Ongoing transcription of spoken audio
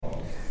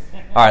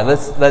All right,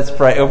 let's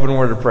pray. Open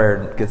word of prayer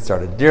and get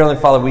started. Dear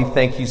Heavenly Father, we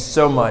thank you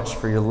so much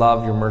for your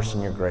love, your mercy,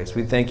 and your grace.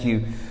 We thank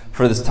you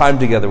for this time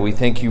together. We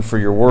thank you for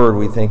your word.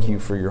 We thank you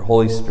for your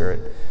Holy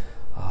Spirit.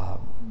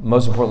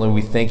 Most importantly,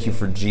 we thank you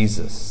for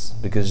Jesus,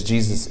 because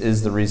Jesus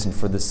is the reason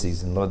for this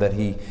season. Lord, that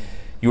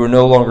you are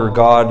no longer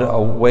God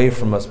away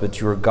from us, but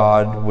you are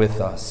God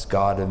with us,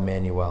 God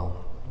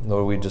Emmanuel.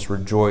 Lord, we just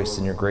rejoice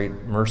in your great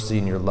mercy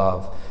and your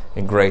love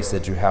and grace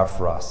that you have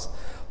for us.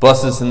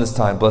 Bless us in this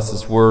time. Bless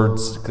us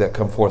words that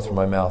come forth from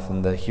my mouth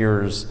and the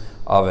hearers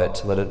of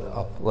it.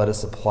 Let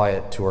us apply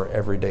it to our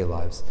everyday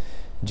lives.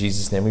 In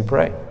Jesus' name we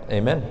pray.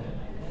 Amen.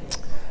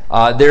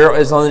 There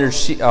is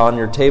on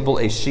your table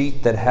a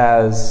sheet that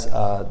has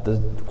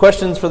the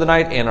questions for the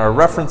night and our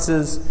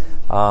references.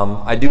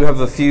 I do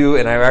have a few,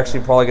 and I'm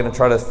actually probably going to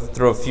try to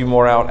throw a few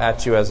more out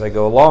at you as I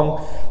go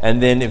along.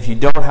 And then if you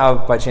don't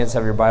by chance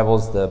have your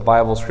Bibles, the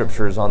Bible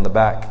scripture is on the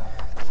back.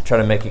 Try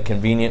to make it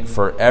convenient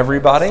for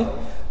everybody.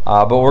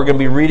 But we're going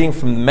to be reading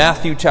from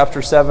Matthew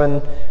chapter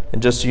 7.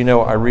 And just so you know,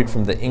 I read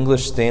from the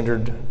English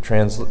Standard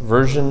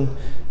Version.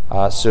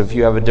 So if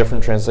you have a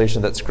different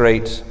translation, that's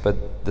great.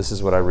 But this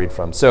is what I read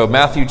from. So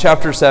Matthew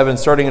chapter 7,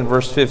 starting in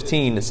verse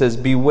 15, it says,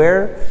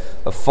 "Beware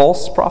of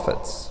false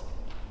prophets,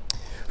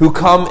 who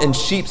come in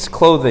sheep's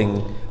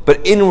clothing, but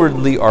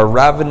inwardly are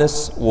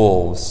ravenous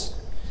wolves.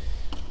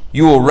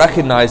 You will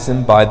recognize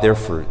them by their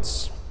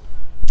fruits.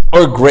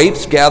 Are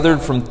grapes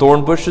gathered from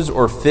thorn bushes,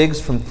 or figs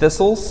from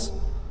thistles?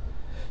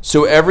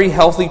 So every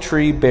healthy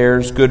tree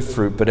bears good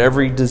fruit, but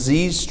every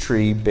diseased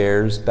tree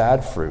bears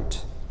bad fruit.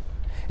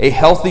 A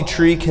healthy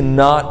tree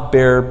cannot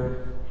bear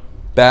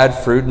bad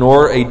fruit,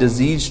 nor a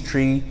diseased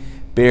tree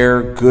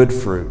bear good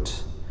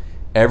fruit.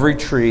 Every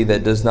tree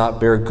that does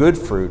not bear good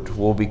fruit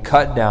will be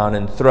cut down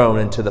and thrown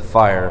into the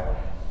fire.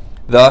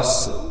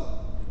 Thus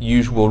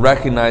you will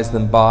recognize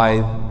them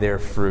by their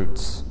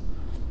fruits."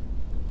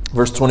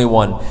 Verse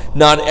 21,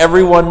 "Not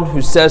everyone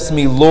who says to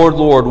me, 'Lord,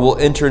 Lord,' will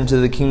enter into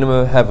the kingdom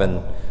of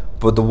heaven,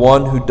 but the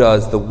one who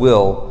does the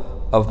will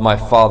of my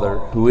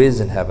Father who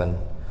is in heaven.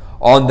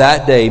 On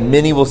that day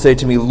many will say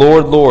to me,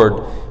 'Lord,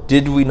 Lord,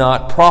 did we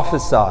not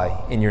prophesy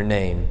in your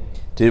name?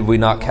 Did we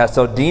not cast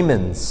out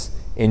demons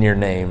in your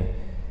name?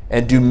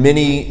 And do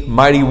many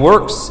mighty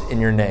works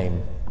in your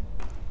name?'"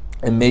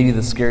 And maybe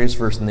the scariest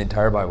verse in the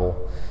entire Bible,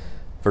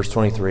 verse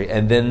 23,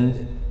 "And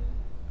then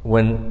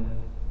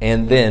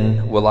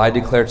will I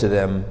declare to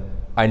them,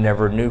 'I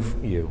never knew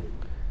you.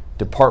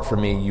 Depart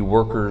from me, you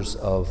workers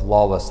of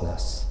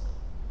lawlessness.'"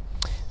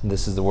 And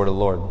this is the word of the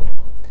Lord.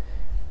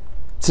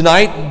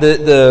 Tonight,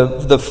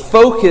 the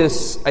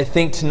focus, I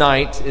think,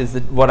 tonight is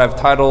what I've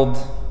titled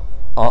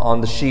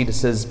on the sheet. It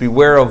says,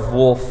 "Beware of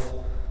wolf,"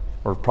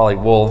 or probably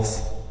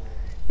wolves,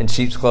 in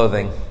sheep's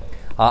clothing.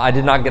 I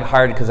did not get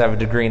hired because I have a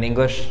degree in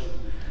English.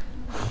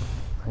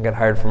 I got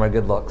hired for my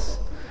good looks.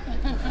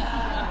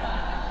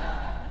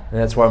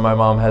 And that's why my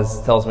mom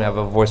tells me I have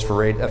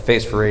a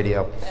face for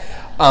radio.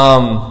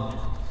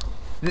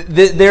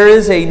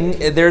 There's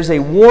a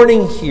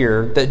warning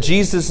here that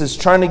Jesus is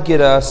trying to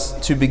get us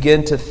to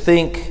begin to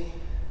think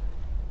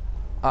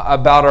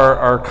about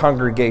our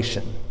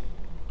congregation.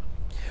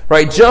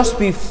 Right, just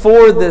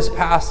before this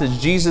passage,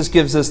 Jesus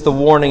gives us the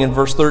warning in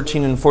verse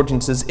 13 and 14.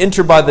 It says,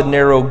 "Enter by the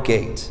narrow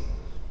gate."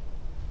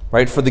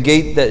 Right, "For the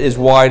gate that is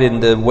wide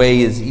and the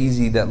way is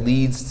easy that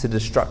leads to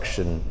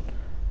destruction.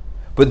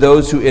 But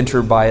those who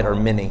enter by it are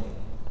many.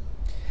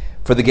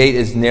 For the gate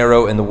is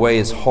narrow and the way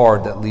is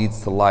hard that leads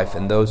to life,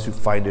 and those who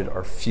find it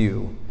are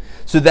few."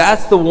 So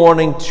that's the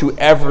warning to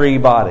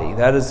everybody.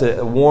 That is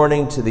a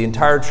warning to the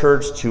entire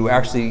church, to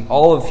actually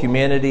all of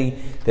humanity,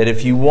 that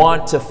if you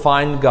want to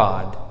find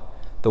God,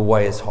 the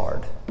way is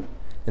hard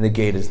and the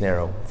gate is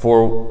narrow.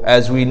 For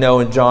as we know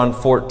in John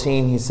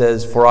 14, he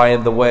says, "For I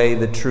am the way,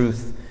 the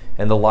truth,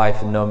 and the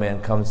life, and no man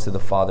comes to the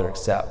Father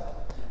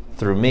except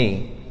through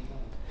me."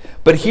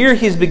 But here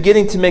he's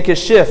beginning to make a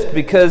shift,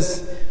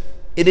 because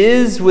it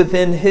is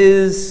within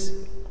his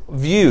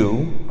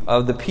view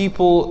of the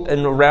people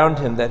and around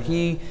him that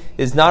he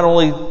is not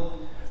only,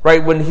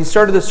 right, when he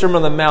started the Sermon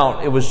on the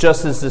Mount, it was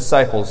just his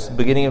disciples.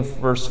 Beginning of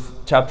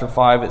chapter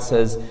 5, it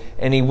says,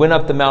 "And he went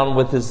up the mountain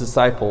with his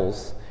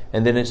disciples."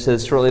 And then it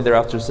says, shortly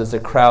thereafter, it says, "A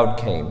crowd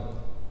came."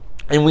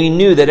 And we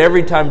knew that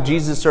every time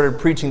Jesus started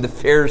preaching, the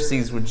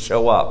Pharisees would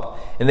show up.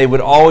 And they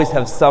would always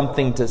have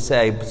something to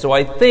say. So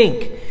I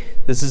think,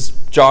 this is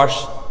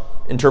Josh's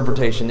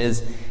interpretation,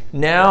 is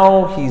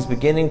now he's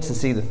beginning to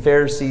see the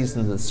Pharisees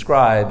and the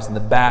scribes in the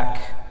back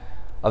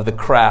of the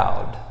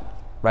crowd,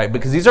 right?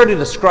 Because he's already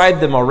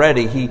described them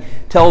already. He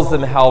tells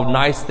them how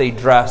nice they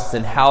dress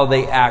and how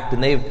they act,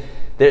 and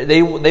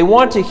they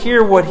want to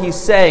hear what he's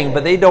saying,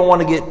 but they don't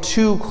want to get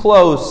too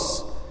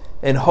close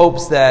in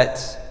hopes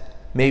that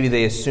maybe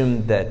they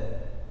assume that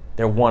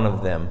they're one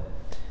of them.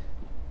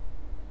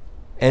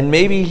 And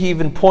maybe he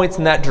even points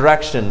in that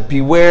direction.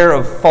 Beware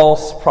of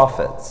false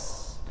prophets.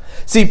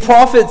 See,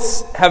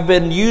 prophets have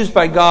been used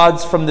by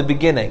God from the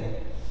beginning.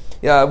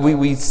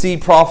 We see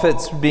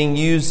prophets being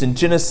used in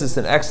Genesis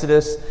and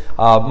Exodus.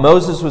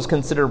 Moses was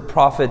considered a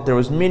prophet. There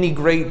was many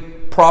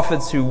great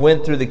prophets who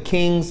went through the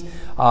kings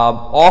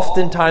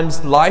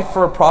Oftentimes, life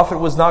for a prophet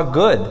was not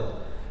good.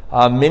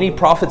 Many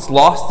prophets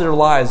lost their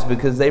lives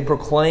because they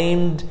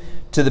proclaimed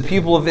to the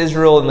people of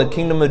Israel and the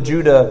kingdom of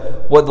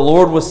Judah what the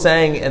Lord was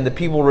saying, and the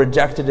people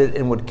rejected it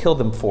and would kill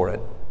them for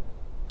it.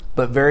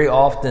 But very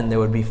often there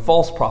would be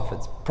false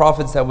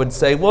prophets that would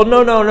say, well,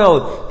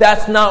 no,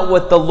 that's not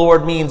what the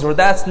Lord means, or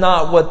that's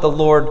not what the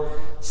Lord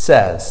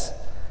says.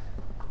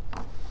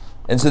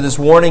 And so this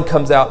warning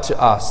comes out to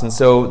us. And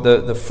so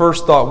the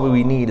first thought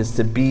we need is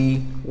to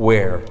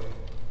beware.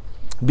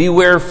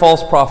 Beware of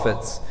false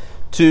prophets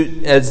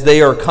as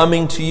they are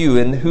coming to you.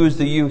 And who's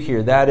the you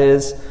here? That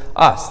is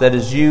us. That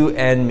is you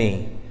and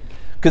me.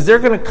 Because they're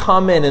going to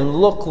come in and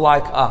look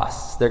like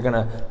us. They're going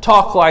to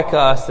talk like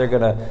us. They're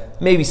going to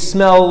maybe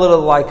smell a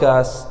little like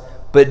us.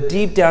 But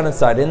deep down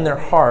inside, in their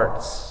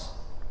hearts,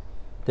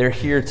 they're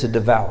here to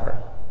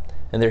devour.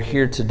 And they're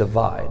here to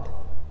divide.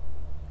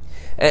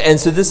 And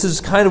so this is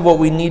kind of what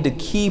we need to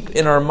keep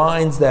in our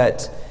minds,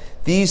 that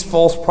these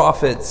false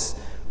prophets,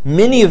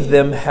 many of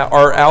them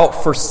are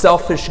out for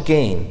selfish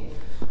gain.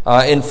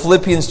 In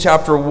Philippians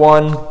chapter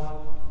 1,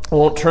 I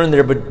won't turn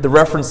there, but the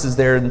reference is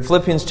there. In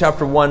Philippians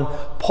chapter 1,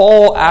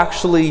 Paul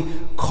actually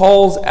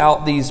calls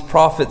out these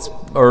prophets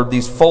or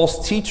these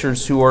false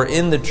teachers who are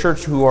in the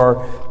church who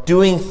are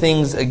doing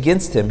things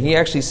against him. He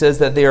actually says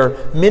that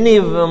many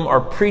of them are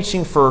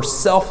preaching for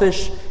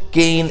selfish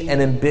gain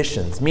and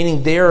ambitions,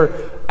 meaning they're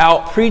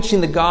out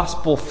preaching the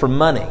gospel for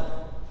money.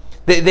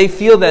 They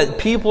feel that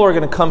people are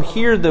going to come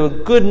hear the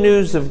good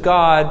news of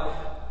God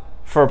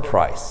for a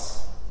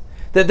price.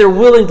 That they're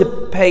willing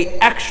to pay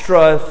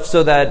extra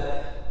so that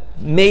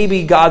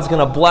maybe God's going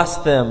to bless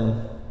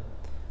them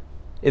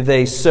if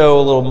they sow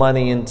a little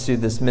money into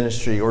this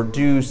ministry or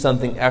do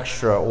something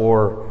extra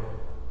or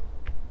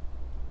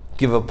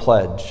give a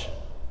pledge.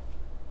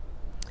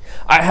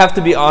 I have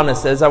to be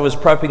honest, as I was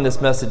prepping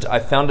this message, I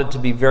found it to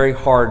be very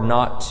hard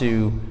not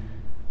to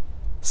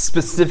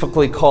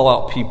specifically call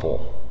out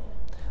people.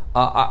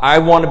 I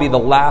want to be the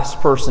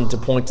last person to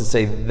point to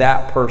say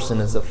that person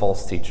is a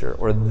false teacher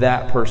or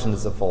that person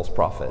is a false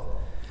prophet.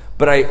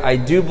 But I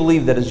do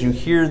believe that as you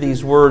hear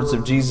these words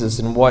of Jesus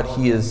and what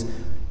he is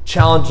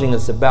challenging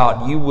us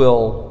about,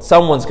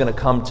 someone's going to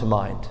come to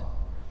mind.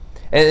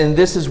 And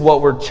this is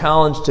what we're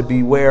challenged to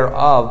beware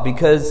of,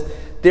 because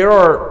there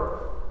are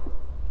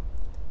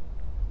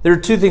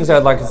two things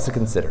I'd like us to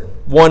consider.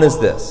 One is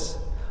this: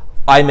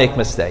 I make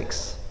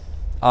mistakes.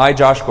 I,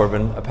 Josh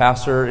Corbin, a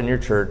pastor in your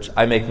church,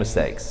 I make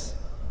mistakes.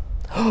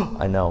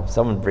 I know,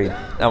 someone breathed.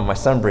 Oh, my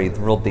son breathed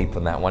real deep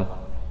on that one.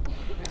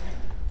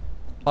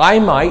 I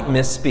might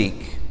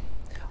misspeak.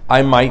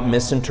 I might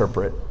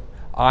misinterpret.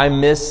 I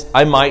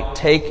might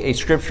take a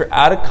scripture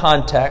out of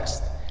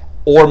context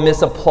or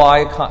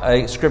misapply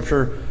a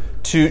scripture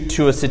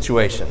to a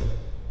situation.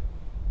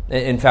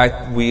 In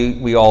fact,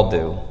 we all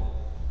do.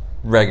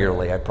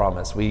 Regularly, I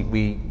promise.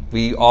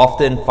 We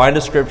often find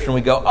a scripture and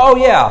we go, oh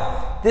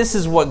yeah, this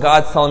is what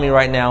God's telling me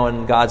right now,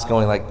 and God's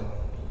going like,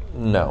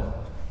 no.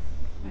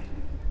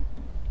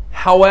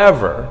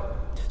 However,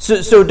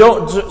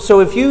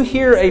 so if you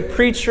hear a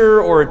preacher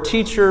or a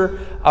teacher,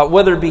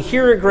 whether it be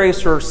here at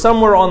Grace or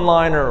somewhere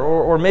online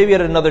or maybe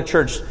at another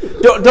church,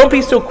 don't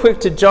be so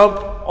quick to jump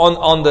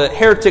on the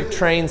heretic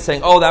train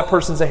saying, oh, that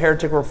person's a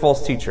heretic or a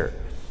false teacher.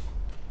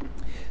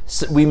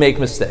 So we make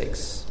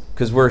mistakes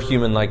because we're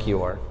human like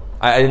you are.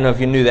 I didn't know if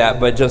you knew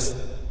that, but just,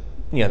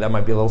 that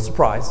might be a little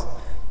surprise.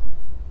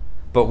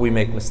 But we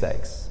make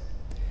mistakes.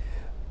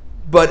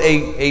 But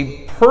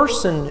a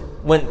person,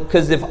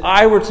 because if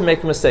I were to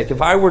make a mistake,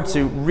 if I were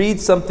to read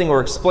something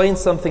or explain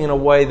something in a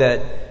way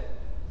that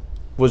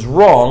was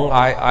wrong,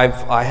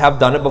 I have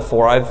done it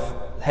before.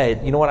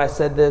 Hey, you know what, I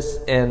said this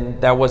and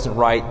that wasn't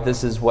right.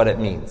 This is what it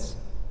means.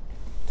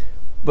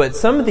 But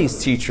some of these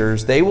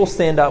teachers, they will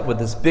stand up with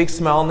this big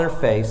smile on their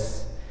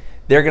face.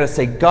 They're going to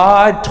say,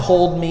 God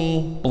told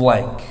me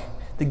blank.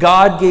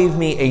 God gave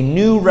me a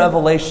new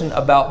revelation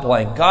about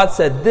blank. God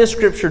said this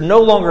scripture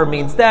no longer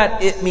means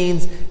that, it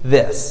means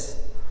this.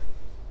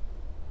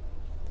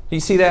 You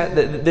see that?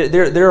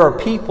 There are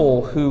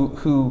people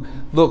who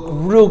look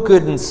real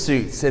good in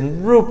suits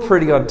and real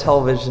pretty on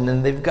television,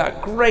 and they've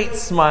got great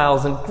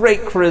smiles and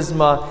great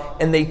charisma,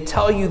 and they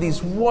tell you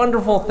these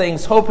wonderful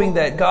things, hoping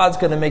that God's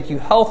going to make you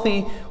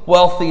healthy,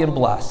 wealthy, and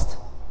blessed.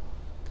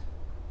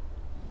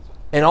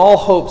 In all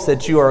hopes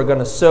that you are going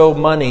to sow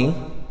money,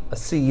 a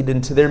seed,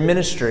 into their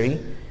ministry,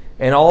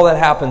 and all that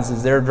happens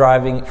is they're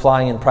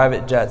flying in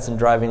private jets and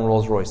driving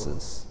Rolls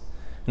Royces.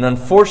 And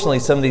unfortunately,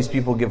 some of these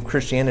people give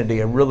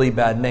Christianity a really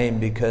bad name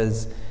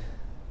because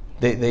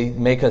they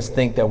make us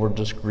think that we're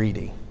just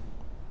greedy.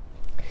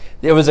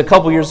 It was a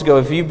couple years ago,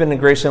 if you've been in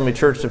Grace Family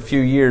Church a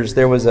few years,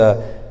 there was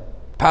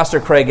Pastor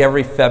Craig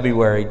every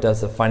February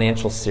does a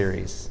financial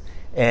series.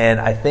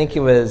 And I think it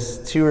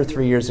was 2 or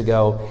 3 years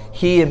ago,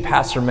 he and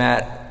Pastor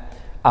Matt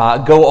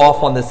go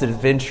off on this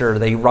adventure.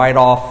 They ride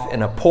off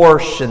in a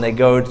Porsche and they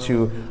go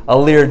to a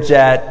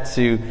Learjet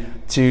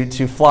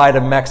to fly to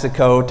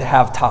Mexico to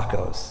have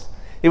tacos.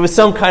 It was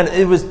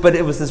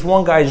this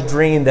one guy's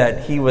dream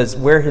that he was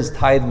where his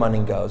tithe money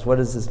goes. What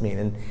does this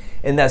mean?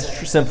 And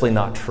that's simply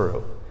not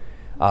true.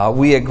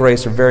 We at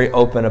Grace are very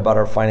open about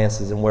our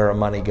finances and where our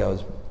money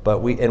goes. But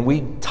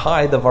we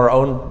tithe of our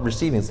own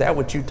receiving. Is that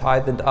what you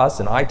tithe into us?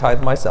 And I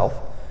tithe myself.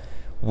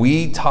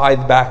 We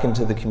tithe back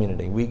into the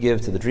community. We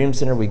give to the Dream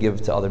Center. We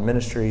give to other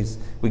ministries.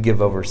 We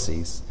give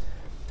overseas.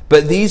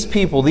 But these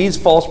people, these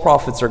false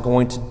prophets, are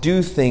going to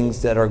do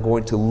things that are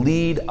going to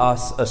lead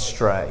us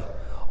astray.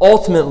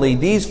 Ultimately,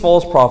 these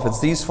false prophets,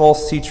 these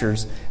false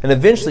teachers, and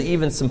eventually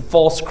even some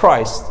false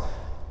Christs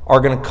are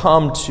going to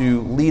come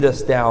to lead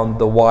us down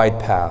the wide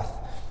path.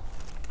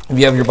 If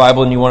you have your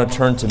Bible and you want to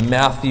turn to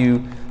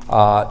Matthew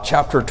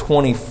chapter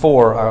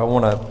 24, I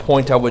want to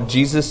point out what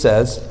Jesus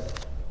says.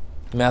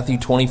 Matthew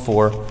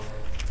 24.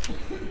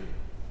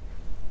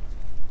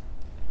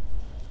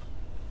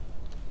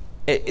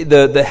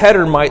 The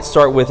header might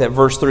start with, at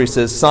verse 3, it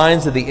says,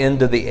 signs of the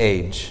end of the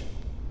age.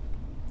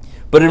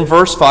 But in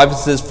verse 5 it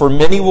says, for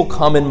many will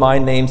come in my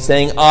name,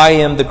 saying, I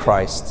am the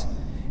Christ,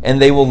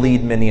 and they will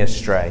lead many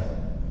astray.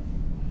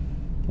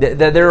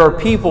 That there are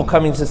people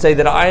coming to say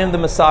that I am the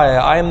Messiah,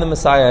 I am the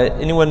Messiah.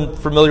 Anyone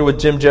familiar with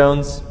Jim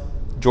Jones,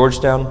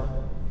 Georgetown,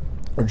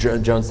 or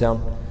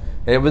Jonestown?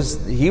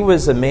 He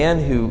was a man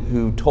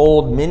who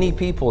told many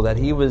people that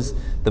he was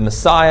the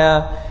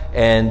Messiah,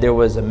 and there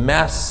was a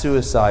mass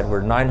suicide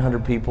where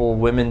 900 people,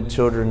 women,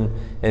 children,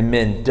 and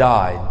men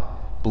died,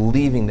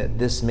 believing that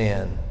this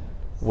man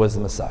was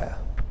the Messiah.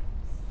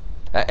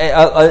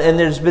 And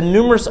there's been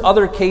numerous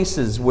other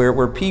cases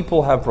where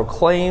people have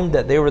proclaimed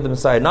that they were the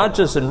Messiah, not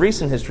just in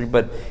recent history,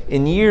 but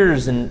in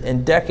years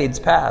and decades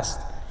past.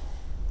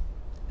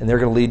 And they're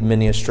going to lead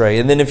many astray.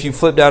 And then if you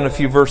flip down a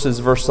few verses,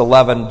 verse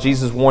 11,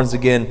 Jesus warns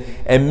again,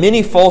 and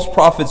many false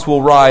prophets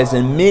will rise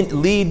and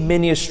lead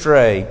many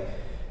astray.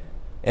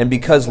 And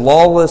because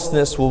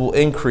lawlessness will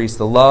increase,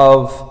 the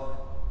love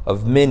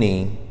of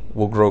many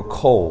will grow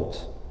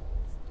cold.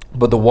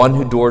 But the one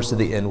who endures to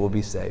the end will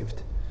be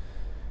saved.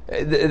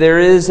 There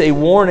is a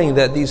warning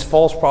that these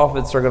false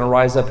prophets are going to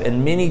rise up,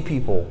 and many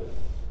people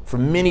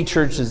from many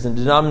churches and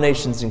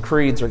denominations and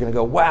creeds are going to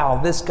go,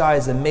 wow, this guy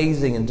is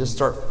amazing, and just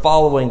start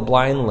following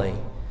blindly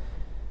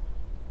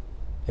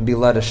and be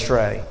led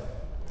astray.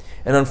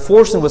 And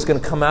unfortunately, what's going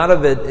to come out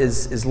of it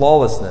is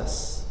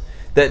lawlessness.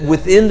 That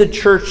within the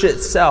church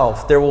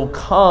itself, there will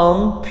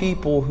come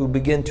people who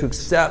begin to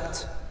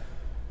accept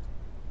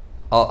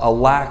a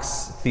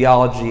lax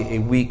theology, a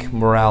weak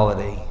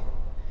morality,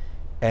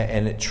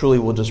 and it truly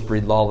will just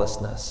breed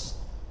lawlessness.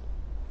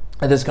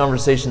 I had this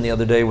conversation the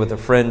other day with a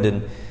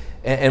friend,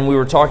 and we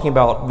were talking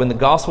about when the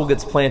gospel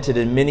gets planted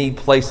in many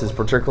places,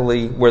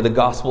 particularly where the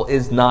gospel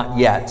is not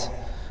yet,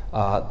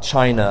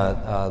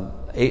 China,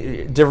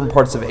 different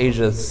parts of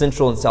Asia,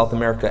 Central and South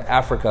America,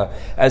 Africa.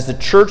 As the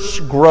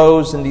church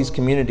grows in these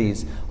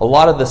communities, a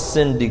lot of the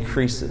sin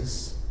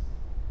decreases.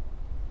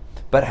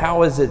 But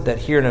how is it that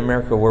here in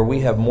America, where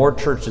we have more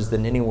churches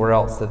than anywhere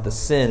else, that the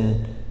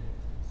sin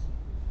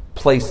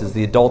places,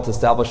 the adult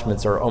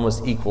establishments, are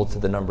almost equal to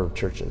the number of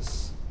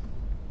churches?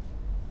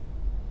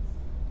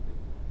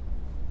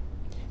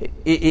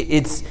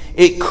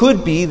 It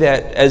could be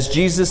that, as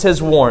Jesus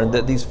has warned,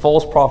 that these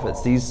false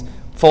prophets, these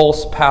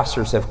false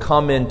pastors have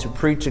come in to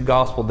preach a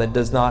gospel that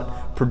does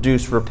not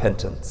produce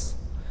repentance,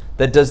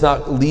 that does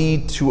not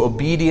lead to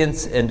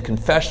obedience and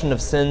confession of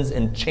sins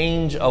and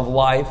change of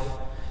life,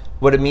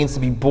 what it means to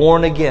be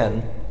born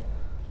again,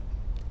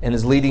 and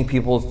is leading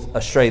people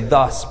astray,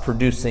 thus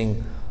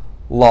producing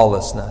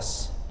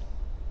lawlessness.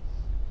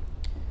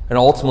 And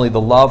ultimately,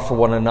 the love for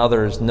one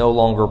another is no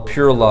longer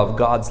pure love,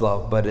 God's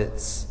love, but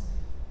it's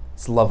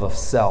love of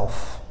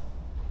self.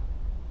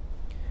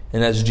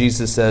 And as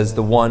Jesus says,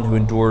 the one who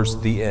endures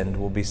the end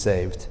will be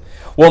saved.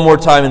 One more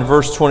time in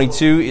verse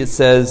 22, it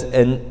says,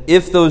 and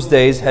if those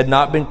days had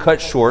not been cut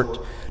short,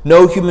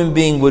 no human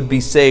being would be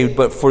saved,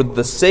 but for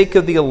the sake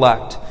of the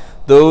elect,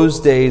 those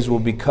days will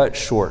be cut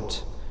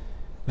short.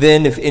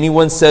 Then if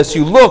anyone says to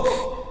you, look,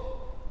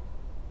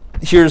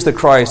 here's the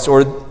Christ,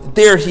 or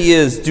there he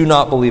is, do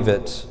not believe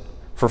it.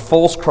 For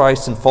false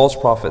Christs and false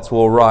prophets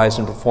will arise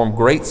and perform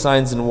great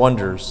signs and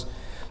wonders,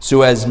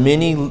 so as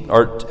many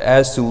are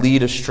as to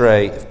lead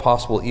astray, if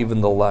possible, even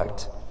the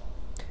elect.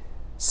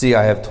 See,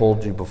 I have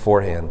told you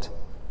beforehand.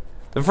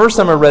 The first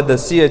time I read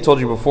this, see, I told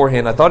you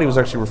beforehand, I thought he was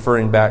actually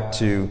referring back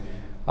to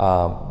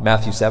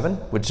Matthew 7,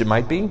 which it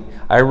might be.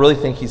 I really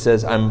think he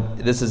says,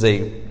 this is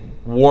a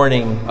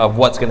warning of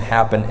what's going to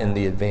happen in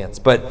the advance.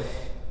 But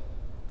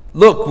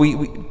look,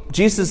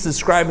 Jesus is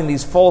describing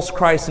these false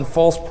Christs and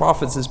false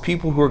prophets as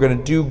people who are going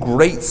to do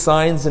great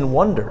signs and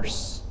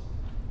wonders.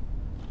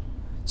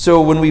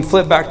 So when we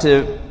flip back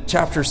to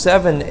chapter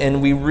 7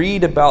 and we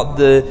read about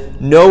the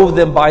know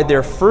them by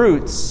their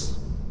fruits,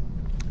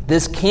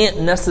 this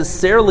can't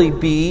necessarily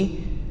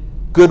be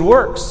good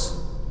works.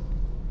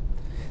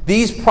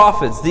 These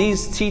prophets,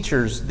 these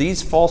teachers,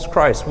 these false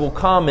Christs will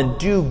come and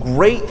do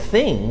great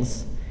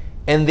things,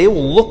 and they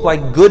will look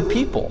like good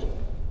people.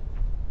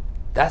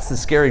 That's the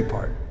scary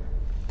part,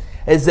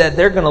 is that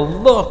they're going to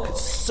look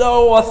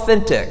so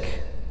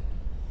authentic.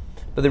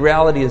 But the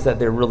reality is that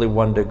they're really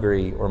 1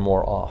 degree or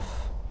more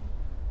off.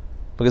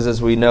 Because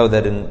as we know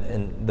that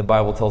in the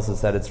Bible tells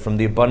us that it's from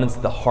the abundance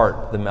of the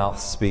heart the mouth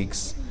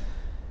speaks.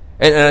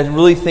 And I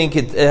really think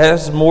it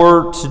has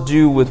more to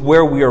do with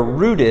where we are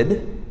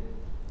rooted.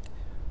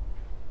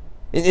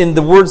 And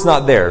the word's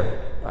not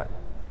there,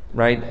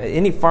 right?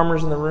 Any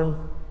farmers in the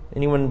room?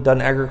 Anyone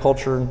done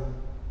agriculture?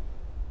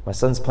 My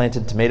son's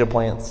planted tomato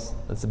plants.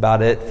 That's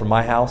about it for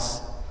my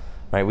house.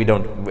 Right? We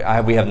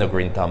have no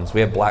green thumbs.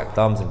 We have black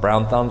thumbs and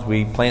brown thumbs.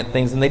 We plant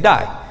things and they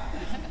die.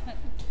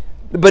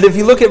 But if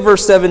you look at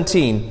verse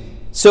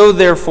 17, so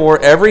therefore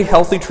every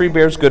healthy tree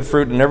bears good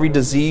fruit and every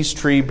diseased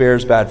tree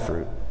bears bad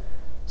fruit.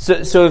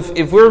 So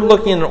if we're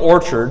looking at an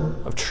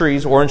orchard of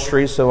trees, orange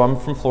trees, so I'm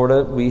from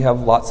Florida, we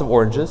have lots of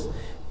oranges,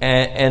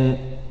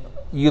 and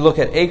you look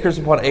at acres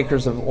upon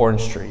acres of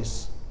orange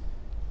trees.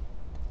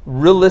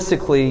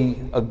 Realistically,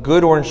 a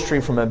good orange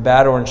tree from a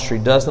bad orange tree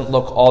doesn't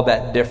look all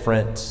that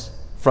different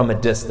from a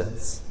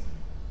distance.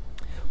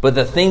 But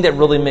the thing that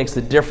really makes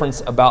the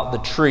difference about the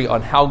tree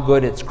on how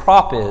good its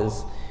crop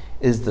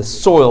is the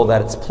soil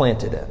that it's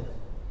planted in.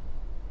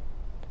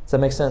 Does that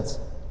make sense?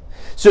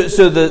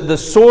 So the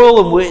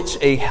soil in which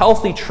a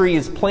healthy tree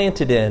is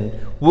planted in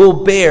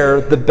will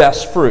bear the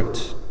best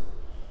fruit.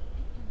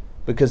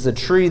 Because the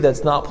tree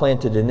that's not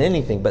planted in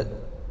anything but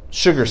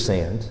sugar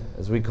sand,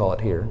 as we call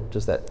it here,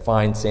 just that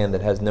fine sand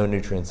that has no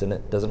nutrients in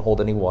it, doesn't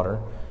hold any water,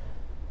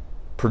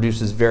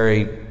 produces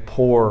very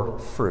poor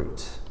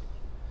fruit.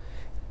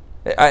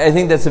 I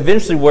think that's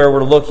eventually where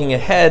we're looking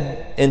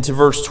ahead into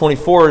verse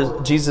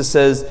 24. Jesus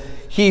says,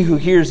 "He who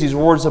hears these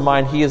words of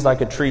mine, he is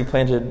like a tree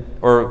planted,"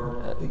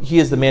 or he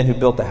is the man who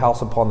built the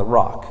house upon the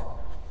rock.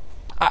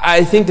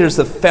 I think there's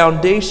a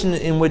foundation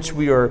in which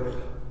we are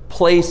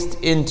placed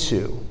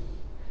into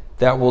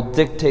that will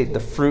dictate the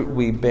fruit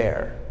we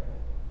bear.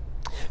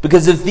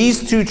 Because if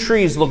these two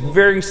trees look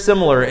very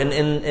similar,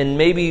 and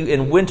maybe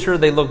in winter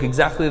they look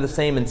exactly the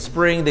same, in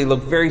spring they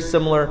look very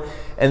similar,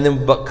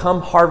 but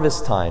come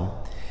harvest time,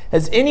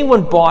 has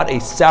anyone bought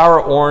a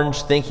sour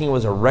orange thinking it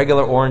was a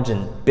regular orange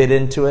and bit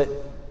into it?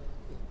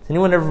 Has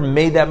anyone ever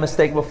made that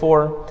mistake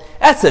before?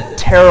 That's a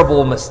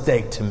terrible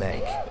mistake to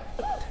make.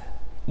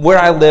 Where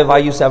I live, I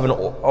used to have an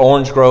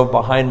orange grove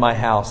behind my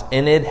house,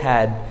 and it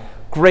had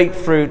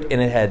grapefruit,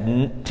 and it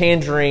had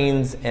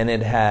tangerines, and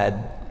it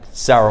had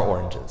sour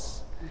oranges.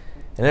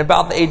 And at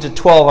about the age of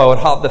 12, I would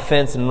hop the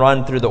fence and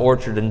run through the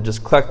orchard and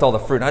just collect all the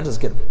fruit. And I'd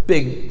just get a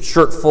big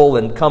shirt full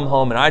and come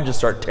home, and I'd just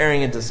start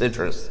tearing into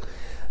citrus.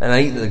 And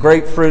I eat the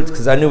grapefruits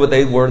because I knew what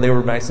they were. They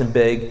were nice and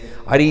big.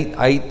 I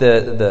eat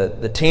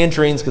the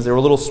tangerines because they were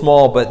a little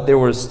small, but there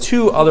was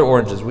 2 other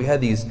oranges. We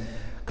had these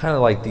kind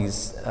of like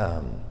these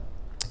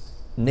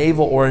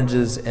navel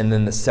oranges and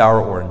then the sour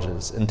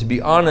oranges. And to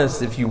be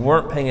honest, if you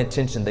weren't paying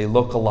attention, they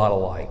look a lot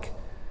alike.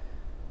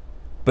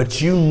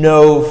 But you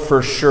know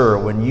for sure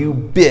when you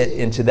bit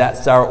into that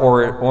sour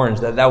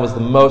orange that was the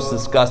most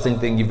disgusting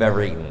thing you've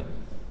ever eaten.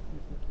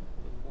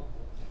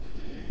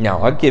 Now,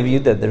 I'll give you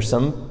that there's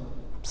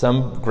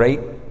some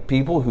great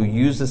people who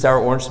use the sour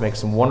orange to make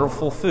some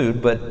wonderful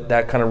food, but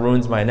that kind of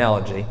ruins my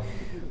analogy.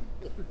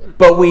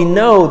 But we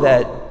know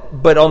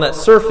that, but on that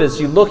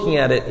surface, you looking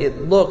at it,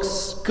 it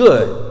looks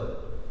good.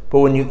 But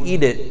when you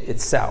eat it,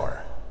 it's sour.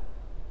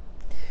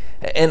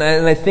 And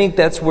I think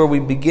that's where we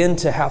begin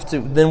to have to,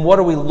 then what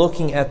are we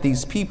looking at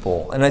these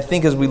people? And I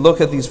think as we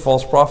look at these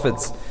false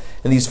prophets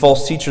and these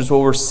false teachers,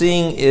 what we're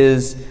seeing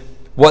is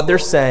what they're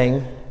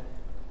saying,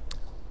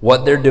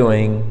 what they're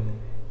doing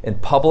in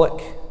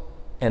public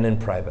and in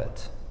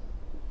private.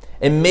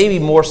 And maybe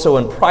more so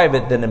in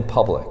private than in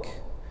public.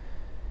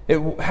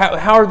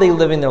 How are they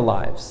living their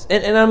lives?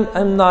 And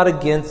I'm not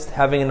against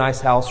having a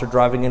nice house or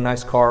driving a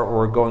nice car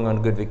or going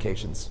on good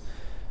vacations.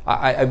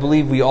 I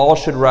believe we all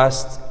should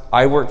rest.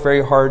 I work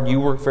very hard,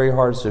 you work very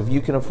hard, so if you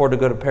can afford to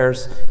go to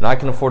Paris and I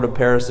can afford to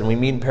Paris and we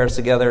meet in Paris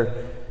together,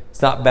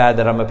 it's not bad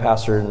that I'm a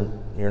pastor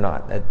and you're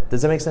not.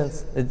 Does that make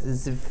sense?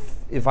 It's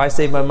if I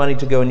save my money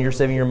to go and you're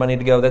saving your money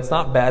to go, that's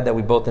not bad that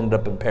we both ended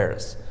up in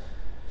Paris.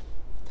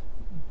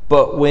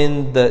 But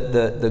when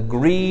the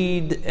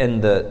greed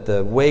and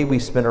the way we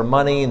spend our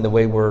money and the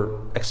way we're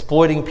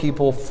exploiting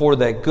people for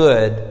that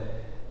good,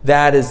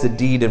 that is the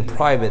deed in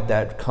private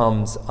that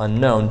comes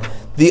unknown.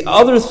 The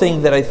other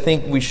thing that I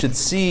think we should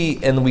see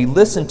and we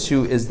listen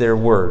to is their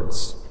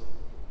words.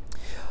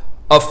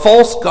 A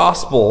false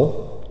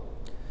gospel,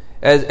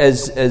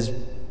 as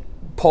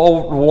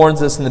Paul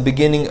warns us in the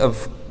beginning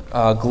of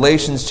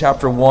Galatians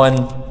chapter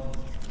 1,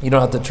 you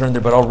don't have to turn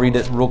there, but I'll read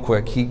it real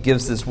quick. He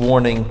gives this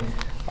warning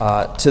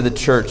to the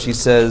church. He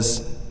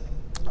says,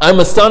 "I'm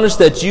astonished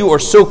that you are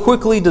so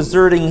quickly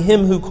deserting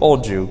him who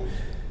called you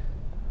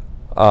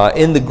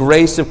in the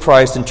grace of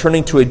Christ and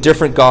turning to a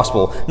different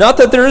gospel. Not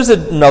that there is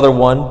another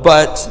one,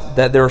 but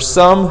that there are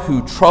some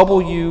who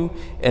trouble you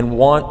and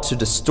want to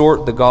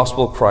distort the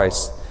gospel of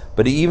Christ.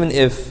 But even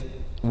if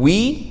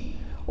we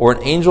or an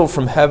angel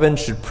from heaven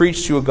should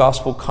preach to you a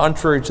gospel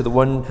contrary to the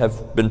one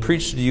have been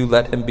preached to you,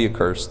 let him be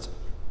accursed."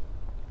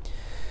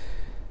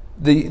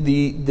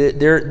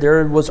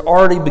 There was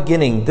already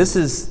beginning. This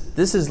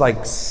is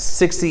like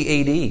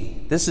 60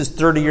 AD. This is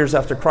 30 years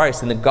after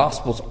Christ, and the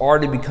gospel's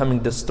already becoming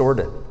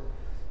distorted.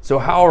 So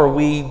how are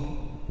we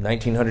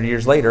 1900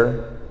 years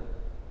later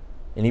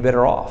any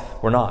better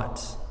off? We're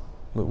not.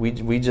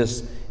 We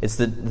just it's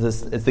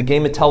the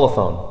game of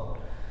telephone,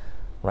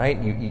 right?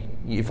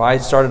 If I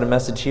started a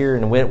message here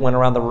and it went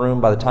around the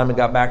room, by the time it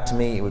got back to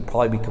me, it would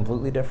probably be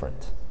completely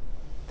different.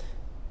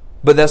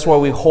 But that's why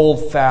we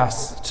hold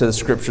fast to the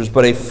Scriptures.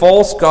 But a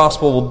false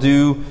gospel will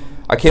do,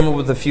 I came up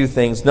with a few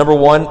things. Number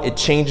one, it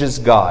changes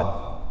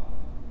God.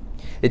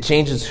 It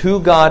changes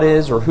who God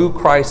is, or who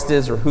Christ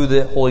is, or who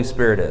the Holy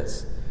Spirit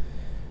is.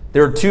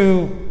 There are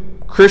two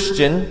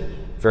Christian,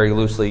 very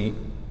loosely,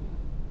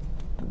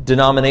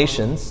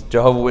 denominations,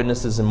 Jehovah's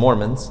Witnesses and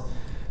Mormons,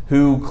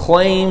 who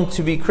claim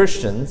to be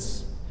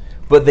Christians,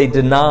 but they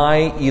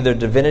deny either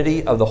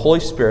divinity of the Holy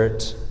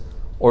Spirit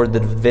or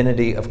the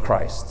divinity of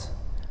Christ.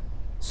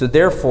 So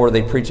therefore,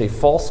 they preach a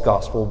false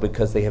gospel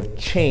because they have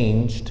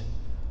changed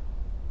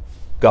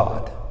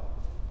God.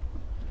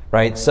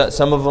 Right? So,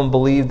 some of them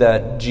believe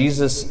that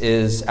Jesus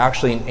is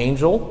actually an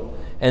angel,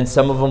 and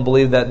some of them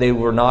believe that they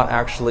were not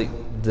actually,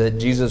 that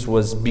Jesus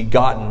was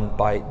begotten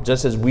by,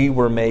 just as we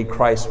were made,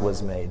 Christ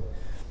was made.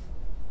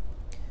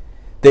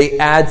 They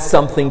add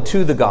something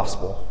to the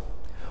gospel.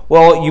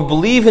 Well, you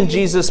believe in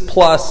Jesus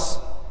plus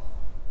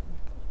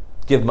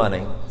give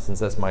money, since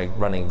that's my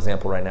running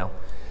example right now.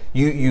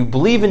 You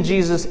believe in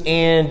Jesus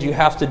and you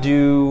have to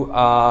do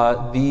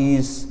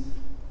these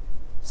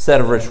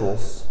set of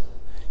rituals.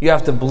 You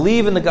have to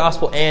believe in the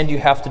gospel and you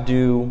have to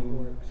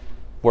do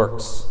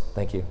works.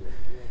 Thank you.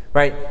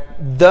 Right?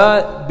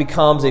 That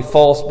becomes a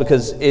false,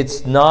 because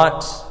it's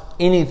not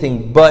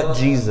anything but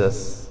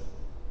Jesus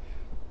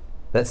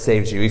that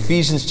saves you.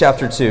 Ephesians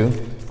chapter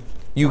 2.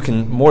 You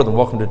can more than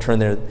welcome to turn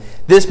there.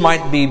 This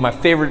might be my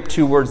favorite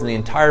two words in the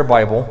entire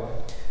Bible.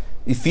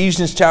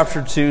 Ephesians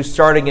chapter 2,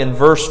 starting in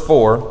verse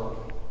 4.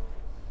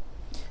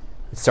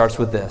 It starts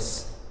with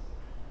this.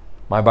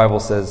 My Bible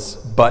says,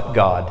 but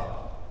God.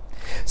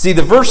 See,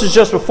 the verses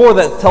just before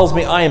that tells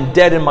me I am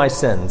dead in my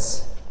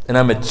sins, and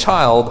I'm a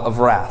child of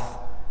wrath.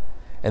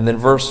 And then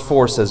verse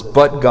 4 says,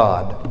 but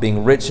God,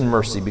 being rich in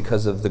mercy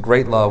because of the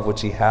great love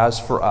which He has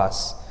for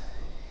us,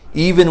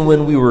 even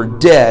when we were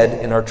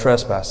dead in our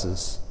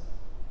trespasses.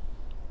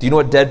 Do you know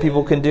what dead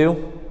people can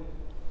do?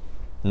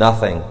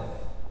 Nothing.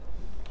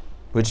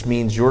 Which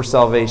means your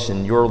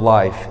salvation, your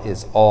life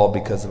is all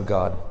because of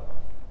God.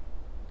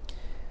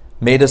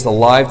 Made us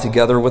alive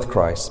together with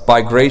Christ.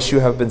 By grace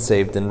you have been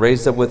saved, and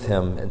raised up with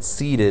Him, and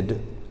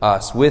seated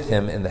us with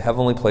Him in the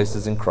heavenly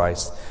places in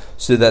Christ,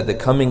 so that the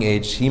coming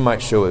age He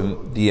might show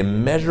the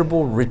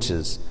immeasurable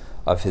riches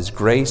of His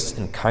grace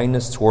and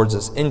kindness towards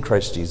us in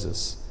Christ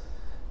Jesus.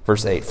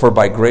 Verse 8, for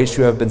by grace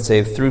you have been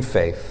saved through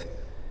faith,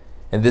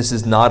 and this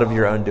is not of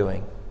your own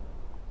doing.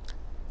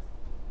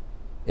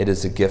 It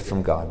is a gift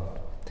from God,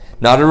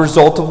 not a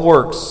result of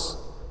works,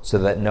 so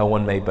that no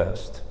one may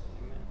boast.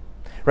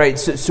 Right?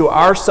 So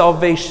our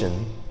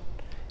salvation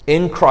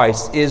in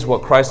Christ is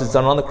what Christ has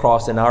done on the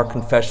cross in our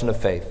confession of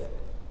faith.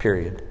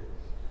 Period.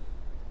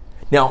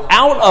 Now,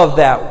 out of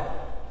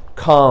that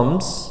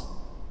comes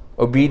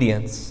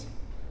obedience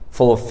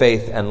full of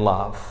faith and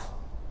love.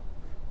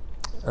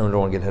 I don't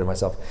want to get ahead of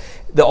myself.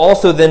 There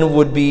also then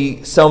would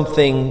be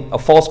something, a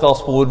false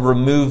gospel would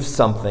remove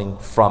something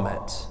from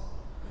it.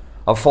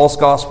 A false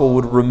gospel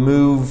would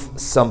remove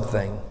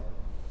something.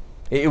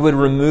 It would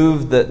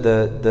remove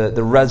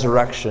the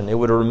resurrection. It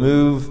would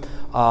remove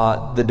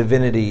the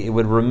divinity. It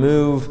would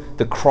remove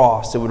the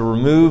cross. It would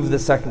remove the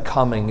second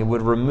coming. It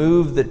would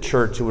remove the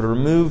church. It would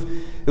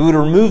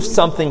remove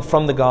something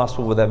from the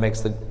gospel. Does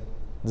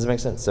it make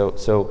sense?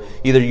 So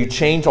either you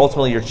change,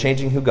 ultimately you're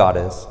changing who God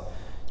is.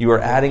 You are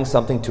adding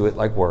something to it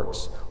like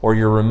works, or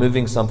you're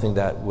removing something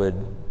that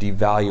would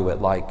devalue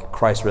it like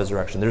Christ's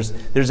resurrection.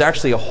 There's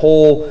actually a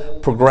whole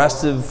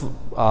progressive,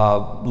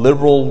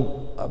 liberal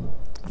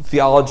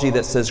theology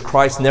that says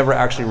Christ never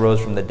actually rose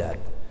from the dead.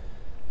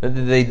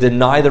 They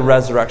deny the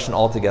resurrection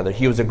altogether.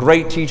 He was a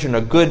great teacher and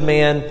a good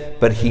man,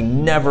 but He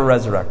never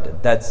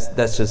resurrected.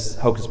 That's just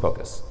hocus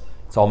pocus.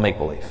 It's all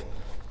make-believe.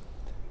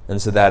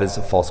 And so that is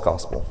a false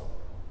gospel.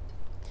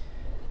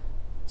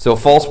 So a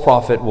false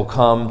prophet will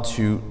come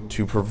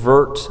to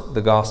pervert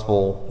the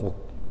gospel,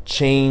 will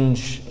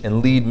change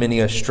and lead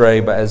many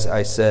astray. But as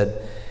I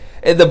said,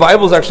 the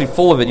Bible is actually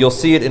full of it. You'll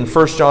see it in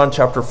 1 John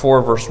chapter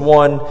 4, verse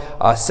 1,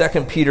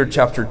 2 Peter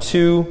chapter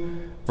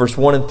 2, verse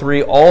 1 and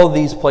 3. All of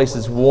these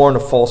places warn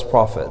of false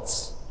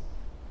prophets.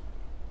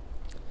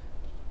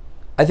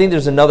 I think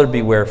there's another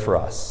beware for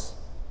us,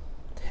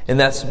 and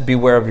that's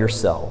beware of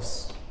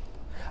yourselves.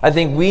 I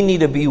think we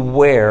need to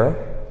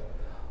beware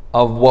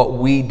of what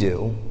we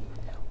do,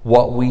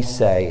 what we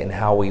say, and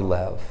how we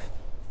live.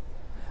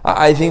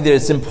 I think that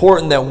it's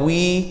important that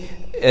we,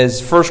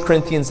 as 1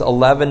 Corinthians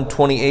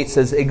 11:28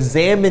 says,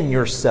 examine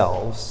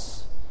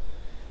yourselves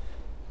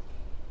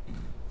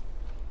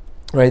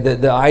Right,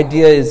 the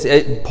idea is,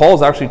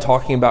 Paul's actually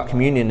talking about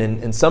communion,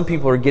 and some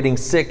people are getting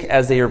sick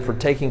as they are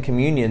partaking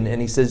communion,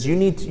 and he says,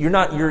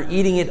 you're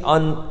eating it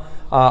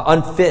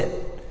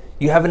unfit.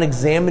 You haven't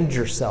examined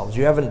yourselves.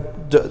 You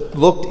haven't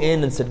looked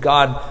in and said,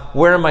 God,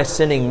 where am I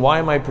sinning? Why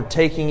am I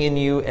partaking in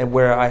you? And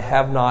where I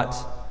have not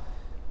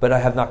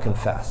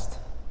confessed.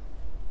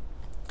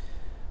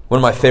 One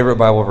of my favorite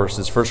Bible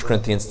verses, 1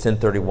 Corinthians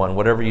 10:31,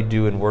 whatever you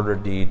do in word or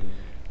deed,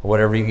 or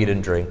whatever you eat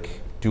and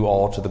drink, do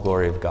all to the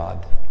glory of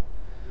God.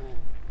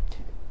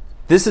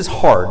 This is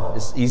hard.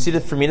 It's easy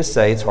for me to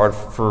say. It's hard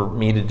for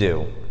me to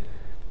do.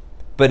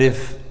 But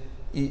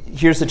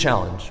here's the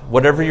challenge.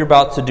 Whatever you're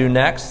about to do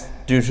next,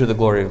 do to the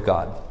glory of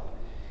God.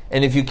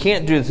 And if you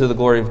can't do it to the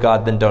glory of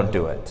God, then don't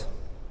do it.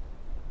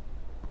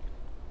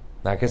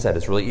 Like I said,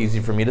 it's really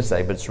easy for me to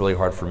say, but it's really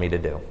hard for me to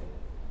do.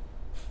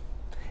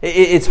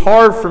 It's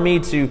hard for me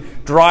to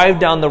drive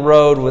down the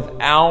road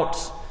without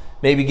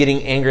maybe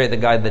getting angry at the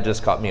guy that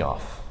just cut me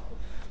off.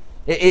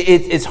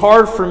 It's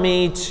hard for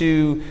me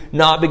to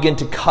not begin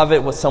to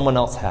covet what someone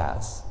else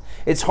has.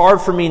 It's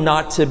hard for me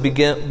not to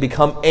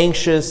become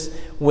anxious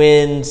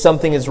when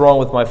something is wrong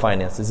with my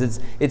finances.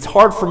 It's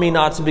hard for me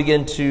not to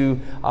begin to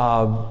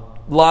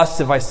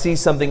lust if I see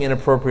something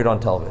inappropriate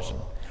on television.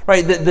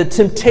 Right? The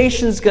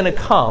temptation's going to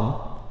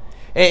come,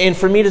 and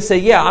for me to say,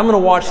 yeah, I'm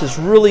going to watch this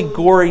really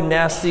gory,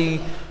 nasty,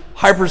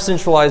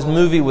 hyper-sensualized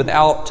movie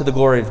without to the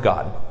glory of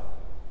God.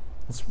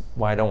 That's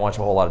why I don't watch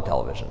a whole lot of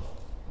television.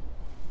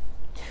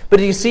 But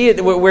do you see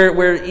it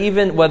where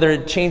even whether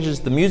it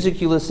changes the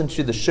music you listen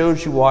to, the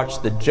shows you watch,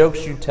 the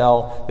jokes you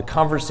tell, the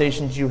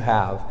conversations you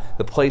have,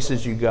 the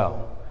places you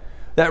go?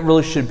 That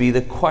really should be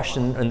the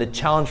question and the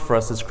challenge for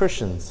us as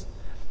Christians.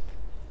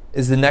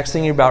 Is the next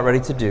thing you're about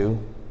ready to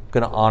do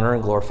going to honor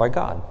and glorify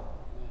God?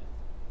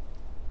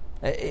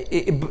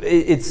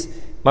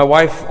 My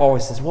wife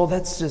always says, well,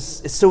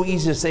 it's so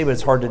easy to say, but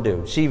it's hard to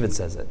do. She even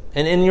says it.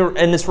 And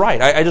it's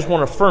right. I just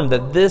want to affirm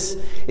that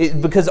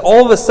because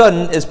all of a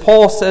sudden, as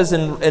Paul says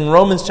in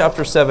Romans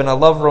chapter 7, I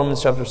love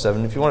Romans chapter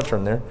 7. If you want to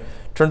turn there,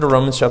 turn to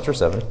Romans chapter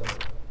 7.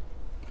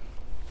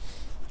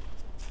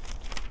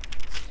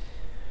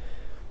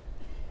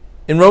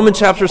 In Romans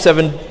chapter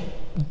 7,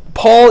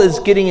 Paul is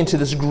getting into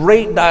this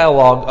great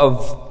dialogue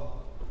of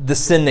the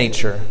sin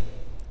nature.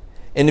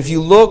 And if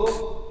you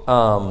look...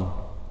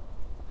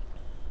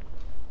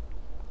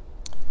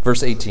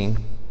 Verse 18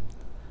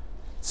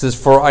 says,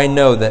 "For I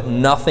know that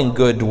nothing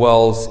good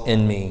dwells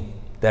in me,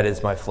 that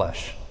is my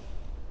flesh."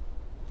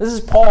 This is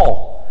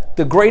Paul,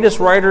 the greatest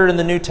writer in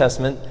the New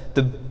Testament,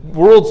 the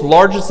world's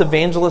largest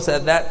evangelist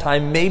at that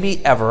time,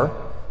 maybe ever,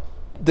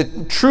 the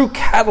true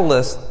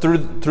catalyst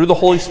through the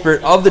Holy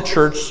Spirit of the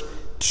church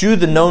to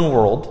the known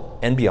world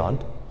and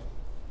beyond.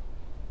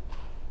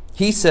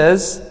 He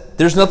says,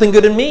 there's nothing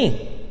good in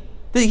me.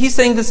 He's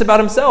saying this about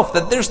himself,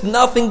 that there's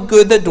nothing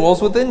good that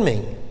dwells within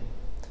me.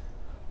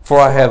 For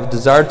I have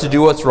desired to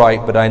do what's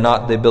right, but I have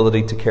not the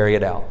ability to carry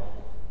it out.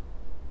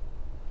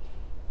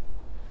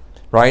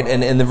 Right?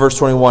 And in the verse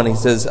 21, he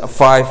says,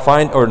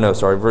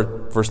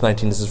 verse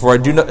 19, he says, "For I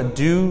do not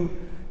do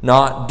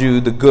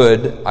the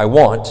good I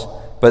want,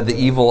 but the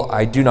evil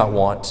I do not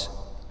want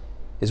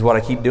is what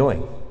I keep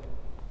doing.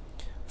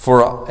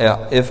 For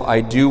if I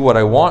do what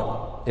I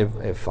want,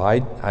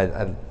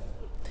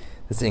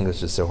 this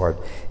English is so hard.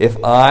 If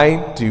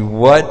I do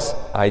what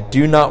I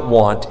do not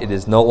want, it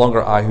is no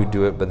longer I who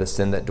do it, but the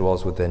sin that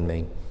dwells within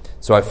me.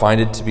 So I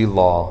find it to be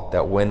law,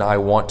 that when I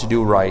want to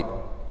do right,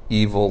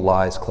 evil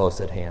lies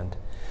close at hand."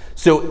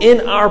 So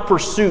in our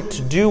pursuit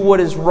to do what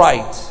is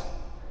right,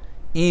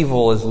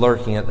 evil is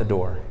lurking at the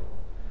door.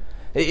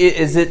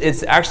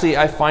 It's actually,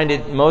 I find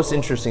it most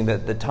interesting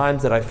that the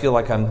times that I feel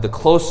like I'm the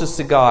closest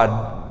to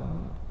God,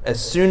 as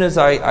soon as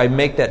I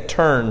make that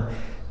turn,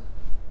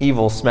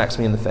 evil smacks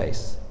me in the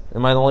face.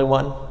 Am I the only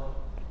one?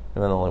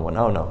 Am I the only one?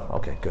 Oh, no.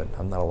 Okay, good.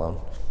 I'm not alone.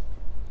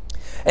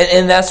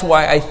 And that's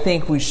why I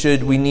think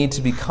we need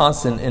to be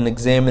constant in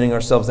examining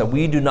ourselves, that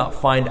we do not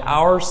find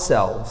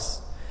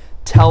ourselves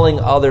telling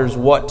others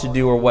what to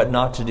do or what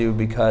not to do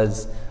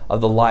because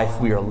of the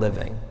life we are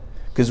living.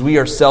 Because we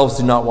ourselves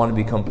do not want to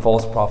become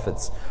false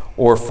prophets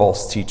or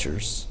false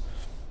teachers.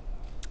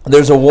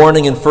 There's a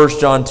warning in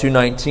 1 John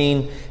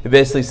 2:19. It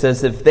basically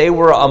says, if they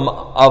were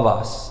of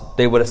us,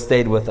 they would have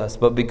stayed with us.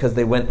 But because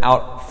they went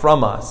out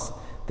from us,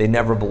 they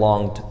never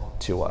belonged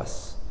to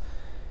us.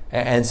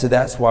 And so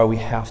that's why we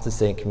have to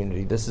stay in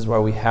community. This is why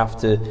we have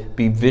to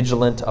be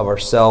vigilant of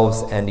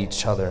ourselves and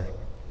each other.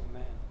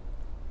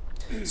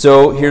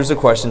 So here's the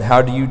question.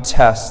 How do you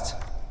test?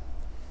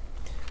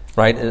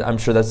 Right? I'm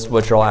sure that's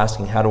what you're all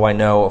asking. How do I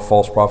know a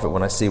false prophet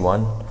when I see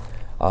one?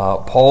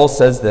 Paul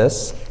says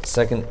this,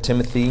 2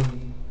 Timothy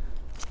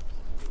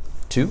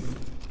 2.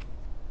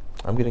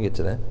 I'm going to get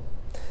to that.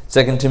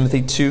 2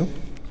 Timothy 2,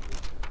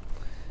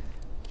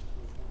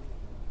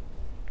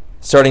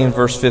 starting in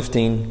verse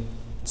 15,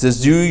 it says,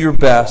 "Do your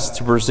best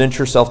to present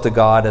yourself to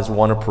God as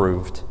one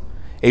approved,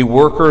 a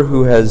worker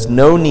who has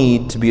no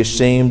need to be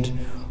ashamed,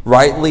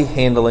 rightly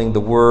handling the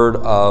word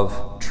of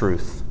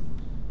truth."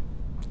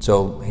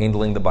 So,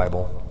 handling the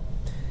Bible.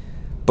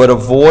 But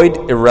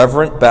avoid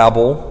irreverent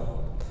babble,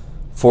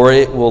 for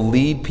it will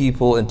lead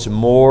people into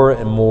more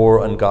and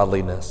more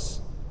ungodliness.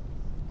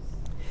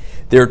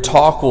 Their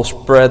talk will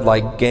spread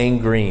like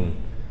gangrene.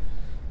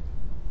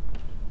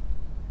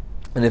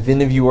 And if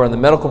any of you are in the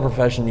medical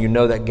profession, you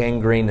know that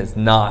gangrene is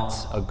not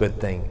a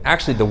good thing.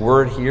 Actually, the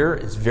word here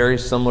is very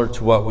similar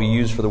to what we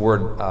use for the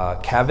word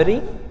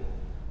cavity.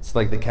 It's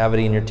like the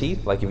cavity in your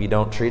teeth, like if you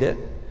don't treat it.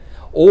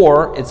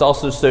 Or it's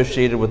also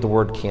associated with the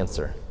word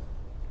cancer.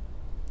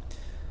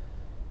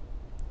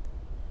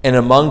 And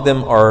among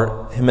them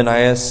are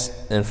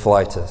Hymenaeus and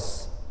Philetus.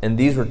 And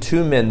these were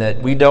two men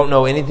that we don't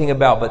know anything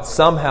about, but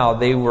somehow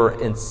they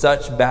were in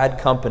such bad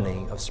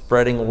company of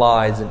spreading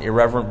lies and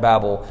irreverent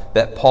babble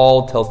that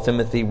Paul tells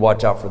Timothy,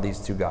 watch out for these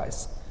two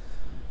guys.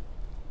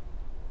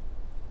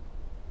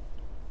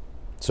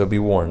 So be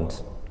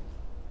warned.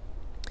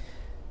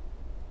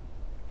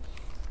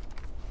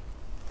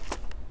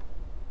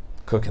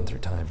 Cooking through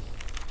time.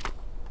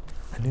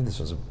 I knew this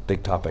was a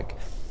big topic.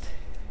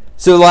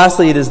 So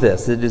lastly, it is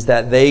this. It is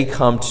that they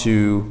come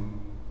to...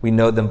 We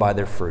know them by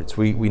their fruits.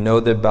 We know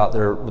them about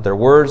their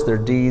words, their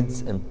deeds,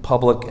 in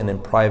public and in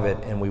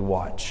private, and we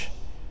watch.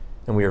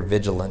 And we are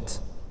vigilant.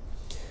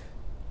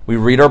 We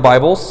read our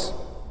Bibles.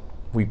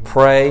 We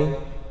pray.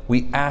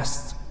 We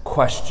ask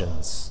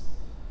questions.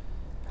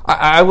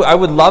 I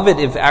would love it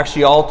if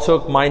actually all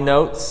took my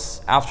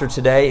notes after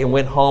today and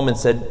went home and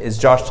said, is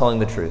Josh telling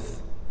the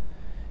truth?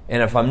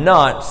 And if I'm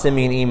not, send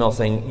me an email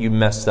saying you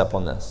messed up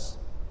on this.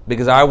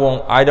 Because I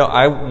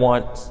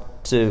want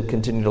to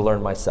continue to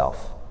learn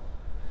myself.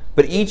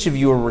 But each of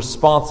you are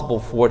responsible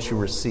for what you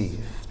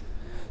receive.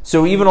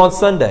 So even on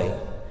Sunday,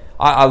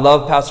 I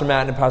love Pastor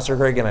Matt and Pastor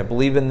Craig, and I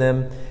believe in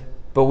them.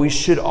 But we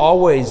should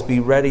always be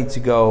ready to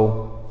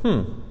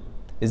go,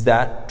 is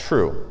that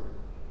true?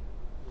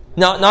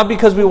 Not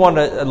because we want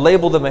to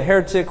label them a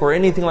heretic or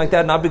anything like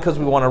that. Not because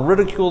we want to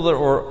ridicule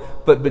them,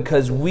 but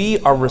because we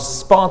are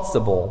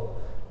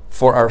responsible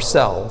for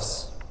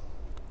ourselves.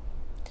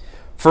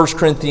 1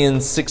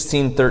 Corinthians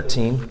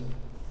 16:13.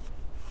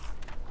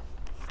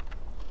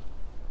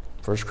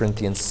 1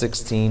 Corinthians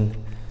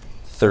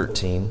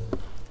 16:13.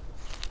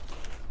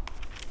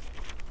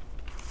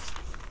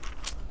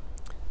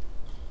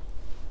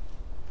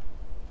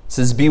 It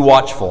says, be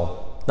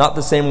watchful. Not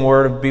the same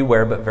word of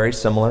beware, but very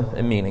similar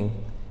in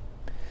meaning.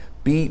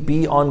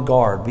 Be on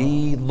guard.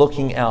 Be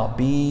looking out.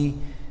 Be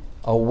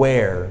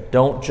aware.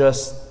 Don't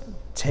just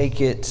take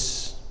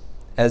it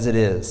as it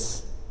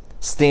is.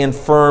 Stand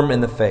firm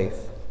in the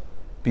faith.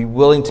 Be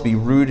willing to be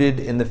rooted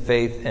in the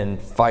faith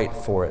and fight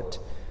for it.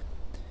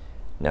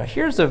 Now,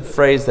 here's a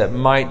phrase that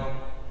might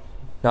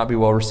not be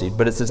well received,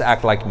 but it says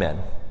act like men.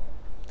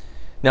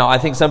 Now, I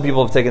think some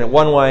people have taken it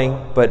one way,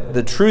 but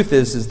the truth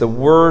is the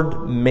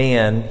word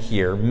man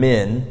here,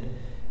 men,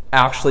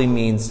 actually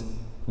means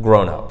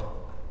grown up.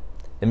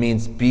 It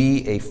means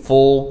be a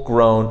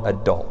full-grown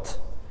adult.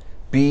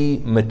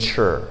 Be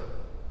mature.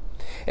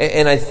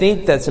 And I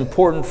think that's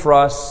important for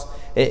us,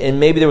 and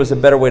maybe there was a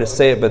better way to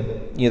say it,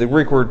 but the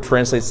Greek word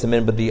translates to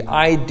men, but the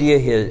idea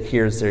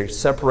here is there's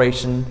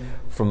separation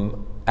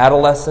from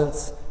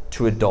adolescence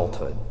to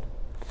adulthood.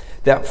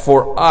 That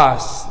for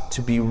us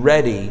to be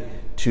ready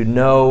to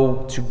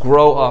know, to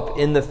grow up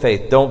in the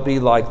faith. Don't be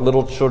like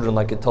little children,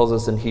 like it tells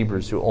us in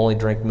Hebrews, who only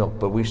drink milk,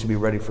 but we should be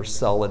ready for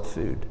solid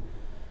food.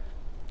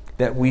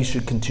 That we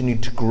should continue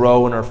to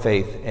grow in our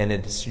faith, and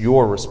it's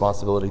your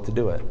responsibility to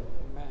do it.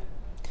 Amen.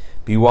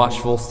 Be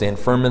watchful, stand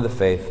firm in the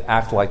faith,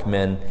 act like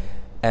men,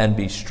 and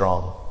be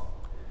strong.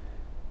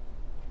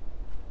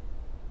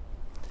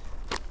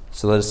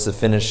 So let us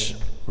finish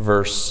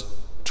verse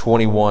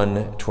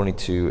 21,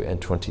 22,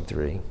 and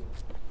 23.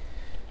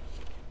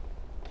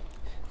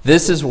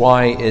 This is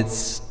why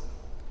it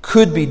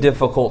could be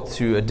difficult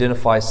to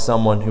identify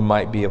someone who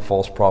might be a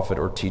false prophet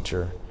or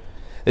teacher.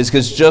 It's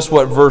because just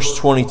what verse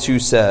 22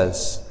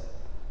 says.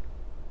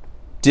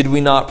 Did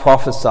we not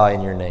prophesy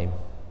in your name?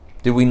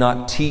 Did we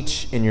not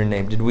teach in your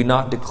name? Did we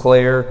not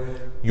declare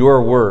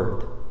your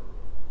word?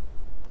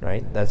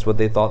 Right? That's what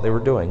they thought they were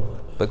doing,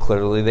 but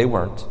clearly they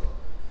weren't.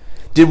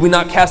 Did we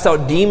not cast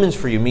out demons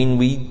for you? I mean,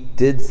 we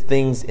did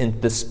things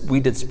we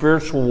did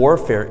spiritual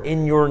warfare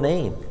in your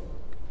name.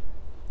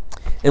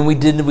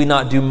 And did we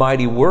not do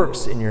mighty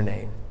works in your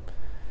name?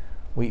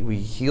 We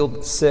healed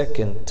the sick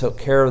and took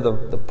care of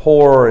the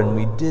poor, and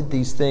we did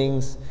these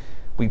things.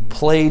 We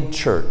played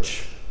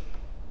church.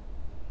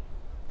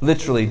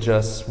 Literally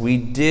we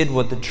did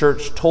what the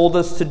church told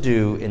us to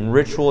do in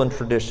ritual and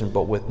tradition,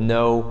 but with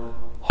no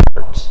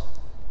heart.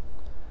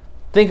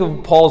 Think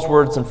of Paul's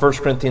words in 1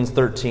 Corinthians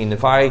 13.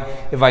 If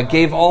I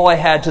gave all I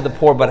had to the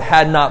poor but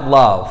had not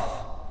love,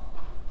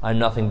 I'm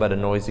nothing but a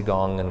noisy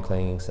gong and a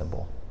clanging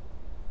cymbal.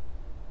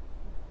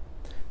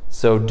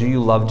 So do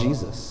you love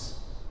Jesus?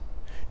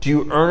 Do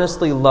you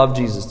earnestly love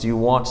Jesus? Do you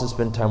want to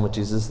spend time with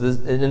Jesus?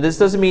 And this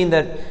doesn't mean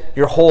that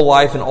your whole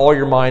life and all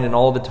your mind and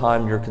all the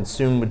time you're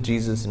consumed with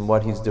Jesus and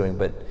what he's doing,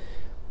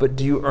 but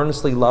do you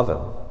earnestly love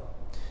him?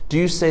 Do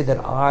you say that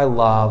I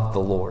love the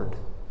Lord?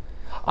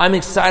 I'm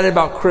excited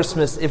about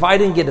Christmas. If I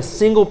didn't get a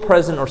single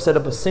present or set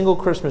up a single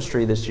Christmas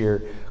tree this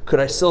year, could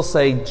I still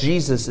say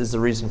Jesus is the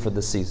reason for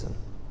this season?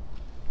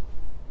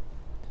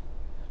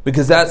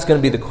 Because that's going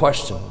to be the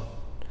question.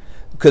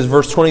 Because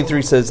verse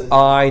 23 says,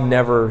 I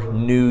never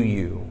knew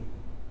you.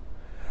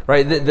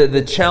 Right?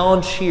 The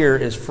challenge here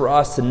is for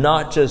us to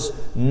not just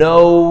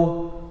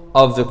know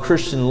of the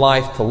Christian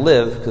life to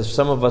live, because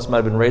some of us might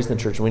have been raised in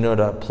the church and we know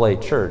how to play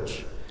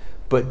church,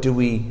 but do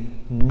we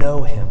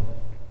know him?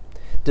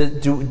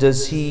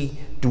 Does he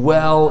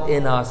dwell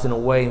in us in a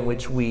way in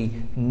which we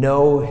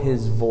know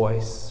his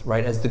voice,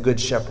 right? As the good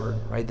shepherd,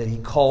 right? That he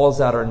calls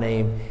out our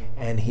name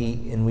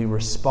and we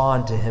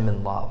respond to him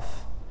in love.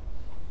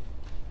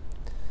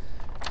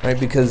 Right?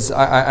 Because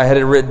I had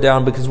it written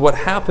down, because what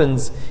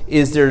happens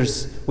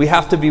is we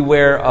have to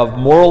beware of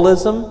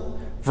moralism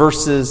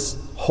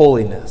versus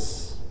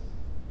holiness.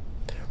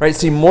 Right?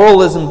 See,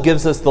 moralism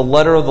gives us the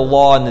letter of the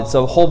law and it's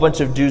a whole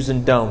bunch of do's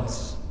and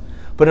don'ts.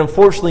 But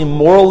unfortunately,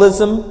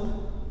 moralism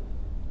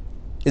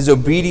is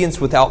obedience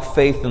without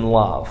faith and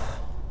love.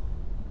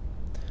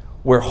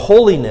 Where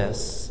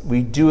holiness,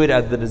 we do it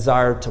out of the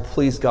desire to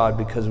please God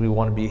because we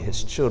want to be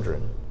his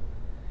children.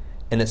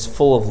 And it's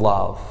full of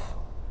love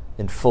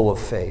and full of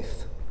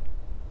faith.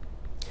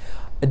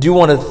 I do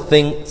want to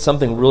think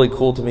something really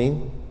cool to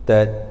me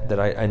that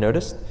I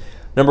noticed.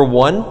 Number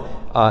one,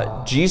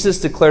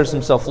 Jesus declares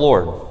himself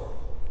Lord.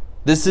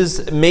 This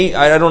is me.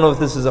 I don't know if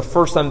this is the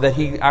first time that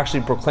he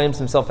actually proclaims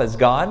himself as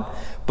God,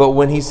 but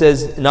when he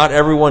says, not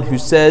everyone who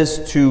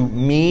says to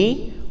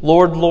me,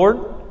 Lord,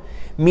 Lord,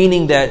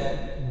 meaning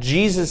that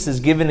Jesus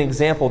is giving an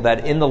example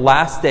that in the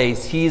last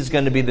days, he is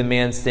going to be the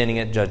man standing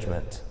at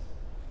judgment.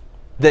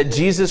 That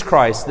Jesus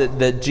Christ,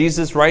 that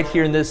Jesus right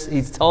here in this,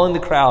 he's telling the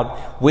crowd,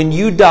 when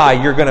you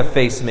die, you're going to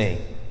face me.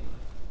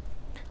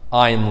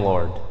 I am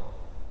Lord.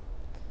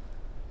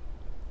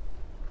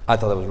 I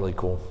thought that was really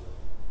cool.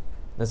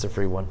 That's a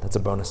free one. That's a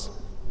bonus.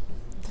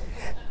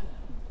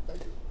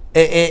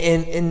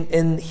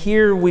 And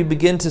here we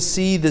begin to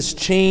see this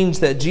change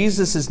that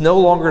Jesus is no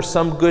longer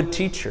some good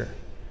teacher,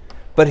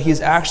 but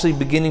he's actually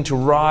beginning to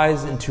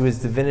rise into his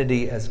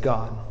divinity as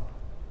God.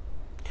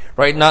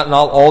 Right? Not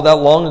all that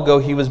long ago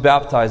he was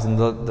baptized and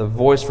the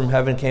voice from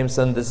heaven came,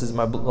 Son, this is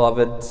my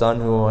beloved Son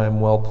whom I am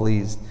well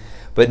pleased.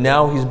 But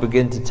now he's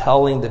beginning to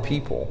telling the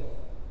people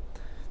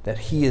that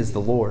he is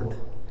the Lord.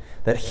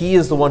 That he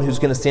is the one who's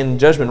going to stand in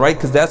judgment, right?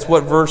 Because that's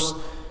what verse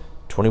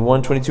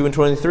 21, 22, and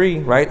 23,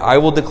 right? I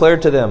will declare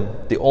to them,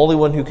 the only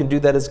one who can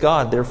do that is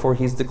God. Therefore,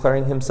 he's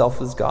declaring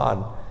himself as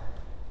God,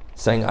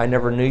 saying, I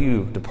never knew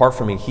you. Depart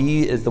from me.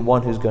 He is the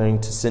one who's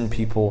going to send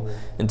people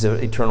into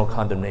eternal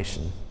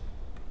condemnation.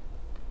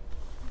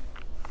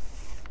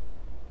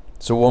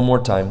 So one more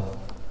time,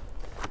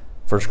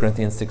 1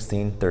 Corinthians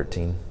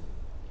 16:13.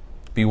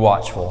 Be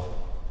watchful,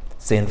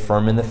 stand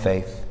firm in the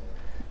faith,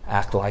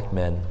 act like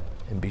men,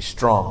 and be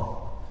strong.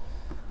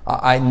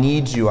 I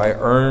need you, I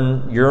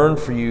yearn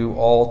for you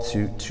all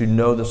to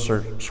know the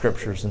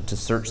scriptures and to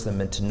search them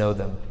and to know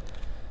them.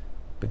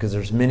 Because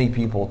there's many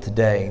people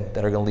today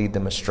that are going to lead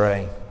them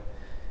astray.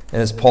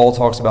 And as Paul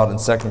talks about in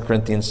 2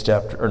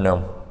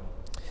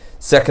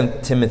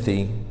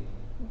 Timothy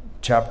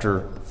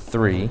chapter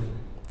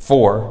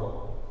 4,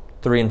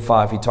 3 and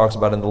 5, he talks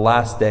about in the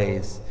last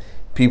days,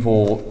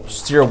 people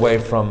steer away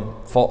from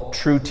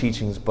true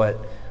teachings but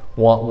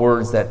want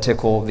words that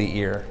tickle the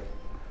ear.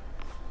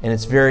 And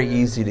it's very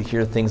easy to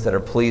hear things that are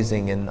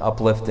pleasing and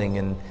uplifting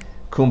and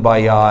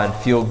kumbaya and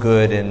feel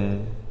good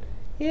and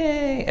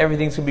yay,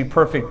 everything's going to be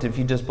perfect if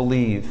you just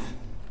believe.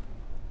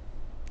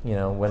 You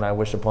know, when I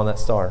wish upon that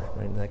star,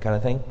 right? That kind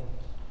of thing.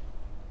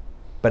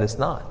 But it's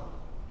not.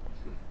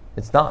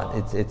 It's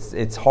not.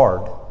 It's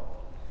hard.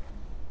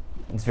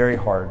 It's very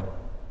hard.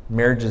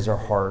 Marriages are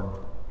hard.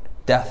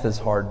 Death is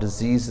hard.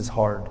 Disease is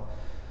hard.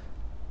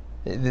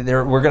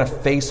 We're going to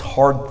face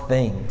hard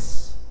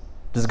things.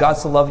 Does God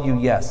still love you?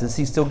 Yes. Is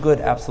he still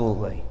good?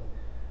 Absolutely.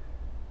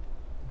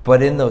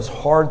 But in those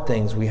hard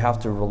things, we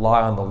have to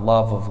rely on the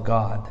love of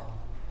God.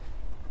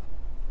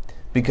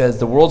 Because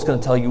the world's going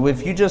to tell you,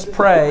 if you just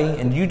pray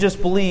and you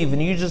just believe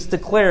and you just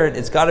declare it,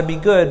 it's got to be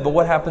good. But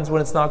what happens when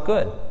it's not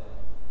good?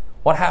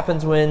 What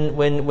happens when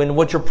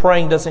what you're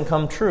praying doesn't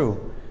come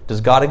true?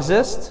 Does God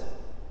exist?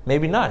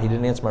 Maybe not. He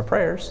didn't answer my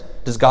prayers.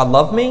 Does God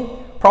love me?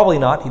 Probably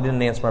not. He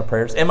didn't answer my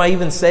prayers. Am I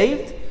even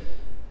saved?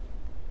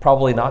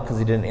 Probably not, because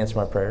he didn't answer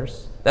my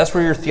prayers. That's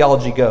where your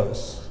theology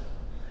goes.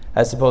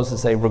 As opposed to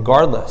say,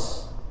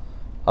 regardless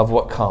of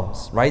what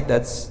comes, right?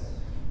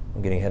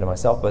 I'm getting ahead of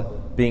myself,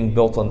 but being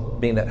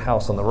that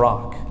house on the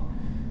rock.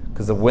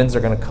 Because the winds are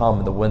going to come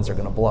and the winds are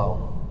going to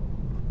blow.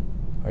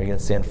 Are you going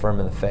to stand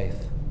firm in the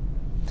faith?